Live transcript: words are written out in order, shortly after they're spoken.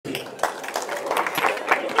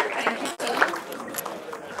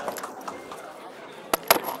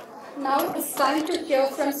it's time to hear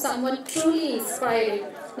from someone truly inspiring.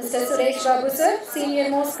 Mr. Suresh Babu sir, Senior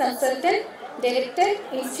Most Consultant, Director,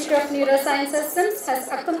 Institute of Neurosciences, SIMS, has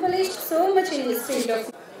accomplished so much in this field of.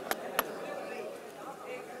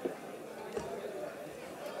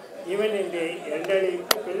 Even in the elderly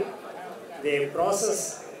people, the process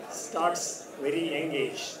starts very young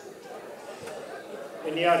age.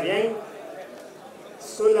 When you are young,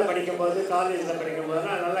 school la padikumbodhu, college la padikumbodhu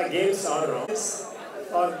nalla games aadrom.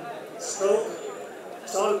 For stroke,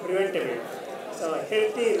 it's all preventable. So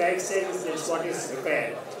healthy lifestyle is what is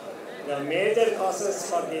required. The major causes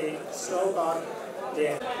for the stroke are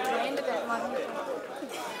there.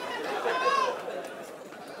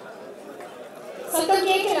 Satam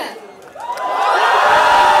kekala.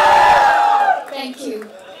 Thank you.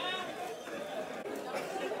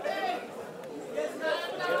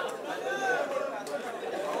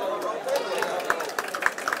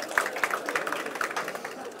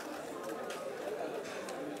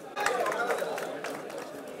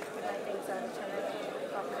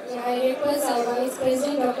 I request our Vice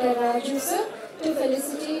President Dr. Raju sir to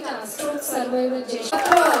felicitate our stroke survivor Jesh.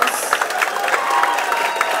 Applause.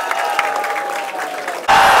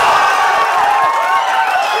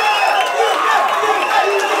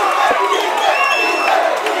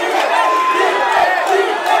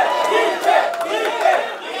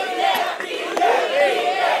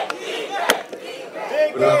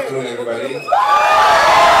 Good afternoon, everybody.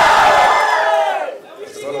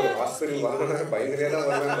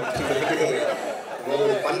 பயங்கரமா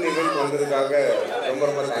ஒரு fun event வந்ததுக்காக ரொம்ப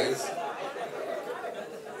ரொம்ப thanks.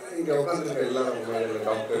 இங்கே உட்காந்துருக்க எல்லாரும்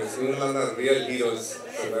doctors இவங்கெல்லாம் தான் real heroes.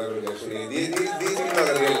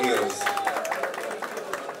 Real heroes.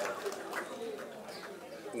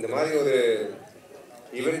 இந்த மாதிரி ஒரு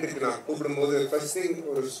ஈவெண்ட்டுக்கு நான் கூப்பிடும்போது ஃபர்ஸ்ட் திங்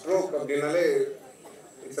ஒரு ஸ்ட்ரோக் அப்படின்னாலே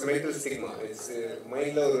இட்ஸ் மென்டல் ஸ்டிக்மா. இட்ஸ்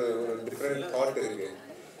மைண்டில் ஒரு டிஃப்ரெண்ட் தாட் இருக்கு.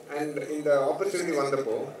 அண்ட் இந்த ஆப்பர்ச்சுனிட்டி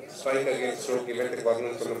வந்தப்போ ஸ்ட்ரைக் அகேன்ஸ்ட் ஸ்ட்ரோக் இவெண்ட்டுக்கு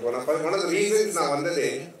வரணும்னு சொன்னப்போ நான் ஒன் ஆஃப் த ரீசன்ஸ் நான் வந்ததே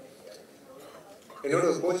என்னோட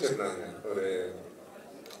ஒரு கோச் இருந்தாங்க. ஒரு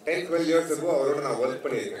 10-12 இயர்ஸ் இருக்கும் அவரோட நான் ஒர்க்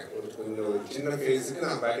பண்ணியிருக்கேன். கொஞ்சம் ஒரு சின்ன ஃபேஸுக்கு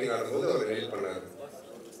நான் பேட்டிங் ஆடும்போது அவர் ஹெல்ப் பண்ணார்.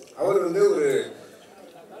 அவர் வந்து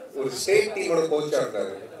ஒரு ஸ்டேட் டீமோட கோச்சாக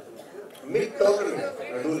இருந்தார். மிட் டோர்னமெண்ட்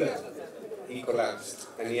நடுவில் he collapsed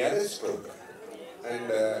and he had a stroke.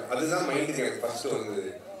 And அதுதான் மைண்டுக்கு எனக்கு ஃபர்ஸ்ட் வந்தது.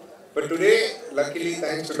 But today, luckily,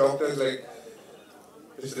 thanks to doctors like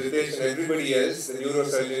Mr. Dinesh and everybody else, the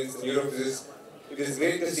neurosurgeons, the neurophysicists, it is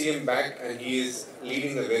great to see him back and he is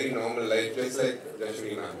leading a very normal life, just like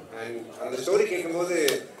Jashmi ma'am. And the story கேட்கும்போது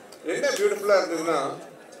என்ன பியூட்டிஃபுல்லாக இருந்ததுன்னா,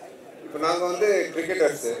 இப்போ நாங்கள் வந்து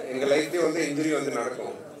cricketers எங்கள் லைஃப்லேயே வந்து injury வந்து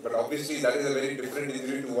நடக்கும். But obviously that is a very different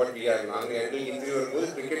injury to what we are. நாங்கள் எங்களுக்கு இன்ஜுரி வரும்போது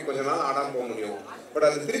கிரிக்கெட் கொஞ்ச நாள் ஆடாமல் போக முடியும். பட்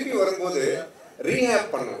அது திருப்பி வரும்போது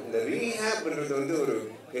ரீஹேப் பண்ணோம். இந்த ரீஹேப்ன்றது வந்து ஒரு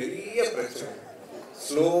பெரிய பிரச்சனை.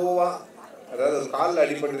 ஸ்லோவாக, அதாவது ஒரு காலில்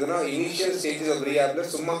அடிபட்டுதுன்னா இனிஷியல் ஸ்டேஜஸ் ஆஃப் ரீஹேப்ல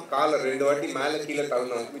சும்மா காலை 2 வாட்டி மேலே கீழே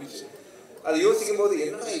தள்ளணும். அது யோசிக்கும் போது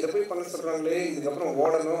என்ன இதை போய் பண்ண சொல்கிறாங்களே, இதுக்கப்புறம்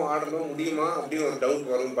ஓடணும் ஆடணும் முடியுமா அப்படின்னு ஒரு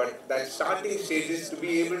டவுட் வரும். But that starting stages to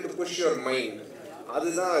be able to push your mind,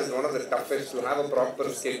 அதுதான் is one of the toughest. To have a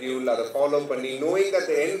proper schedule, அதை ஃபாலோ பண்ணி knowing that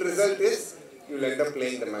the end result is you will end up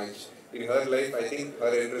playing the match. In her life, I think her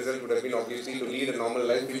end result would have been obviously to lead a normal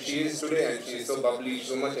life, which she is today, and she is so bubbly,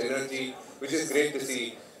 so much energy, which is great to see.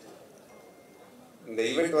 இந்த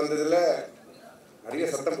event வந்ததுல நிறைய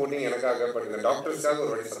சத்தம் போட்டீங்க எனக்காக. But இந்த டாக்டர்ஸ்க்காக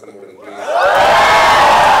ஒரு வாட்டி சத்தம் போடுங்க ப்ளீஸ்.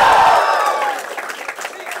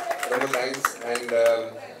 ரொம்ப தேங்க்ஸ். அண்ட்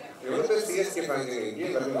எவ்வளோ பேர் சிஎஸ்கே ஃபேன்ஸ் இங்கே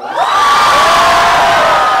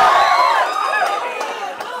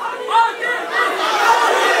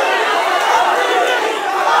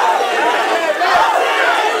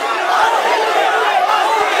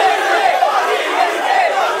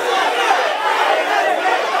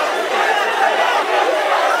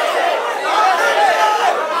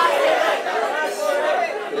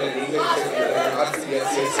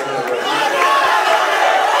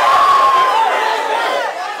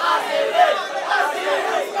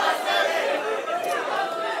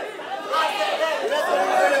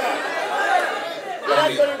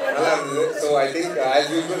So I think as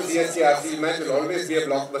usual CSC RC match will always be a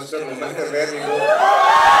blockbuster no matter where we go.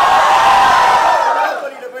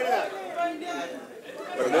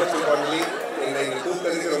 But most importantly, in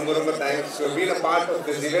கூப்பிட்டதுக்கு ரொம்ப ரொம்ப thanks. So been a part of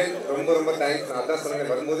this event ரொம்ப ரொம்ப thanks. நான் அதான்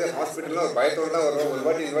சொன்னேன், வரும்போது ஹாஸ்பிட்டலில் ஒரு பயத்தோடு தான் வருவோம். ஒரு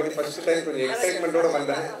வாட்டி இந்த வாட்டி ஃபர்ஸ்ட் டைம் கொஞ்சம் எக்ஸைட்மெண்ட்டோடு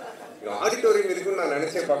வந்தேன். ஆடிட்டோரியம் இருக்குன்னு நான்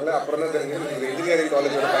நினச்சே பார்க்கல. அப்புறம் தான் தெரிஞ்சு இன்ஜினியரிங்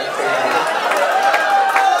காலேஜோட பேக் சைடு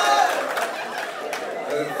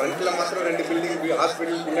ஃப்ரண்ட்டில் மாத்திரம் 2 பில்டிங்,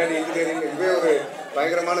 ஹாஸ்பிட்டல் பின்னாடி இன்ஜினியரிங், இதுவே ஒரு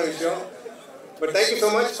பயங்கரமான விஷயம். But thank you so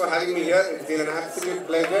much for having me here. It's been an absolute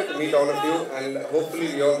pleasure to meet all of you, and hopefully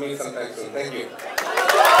we all meet sometime soon. Thank you.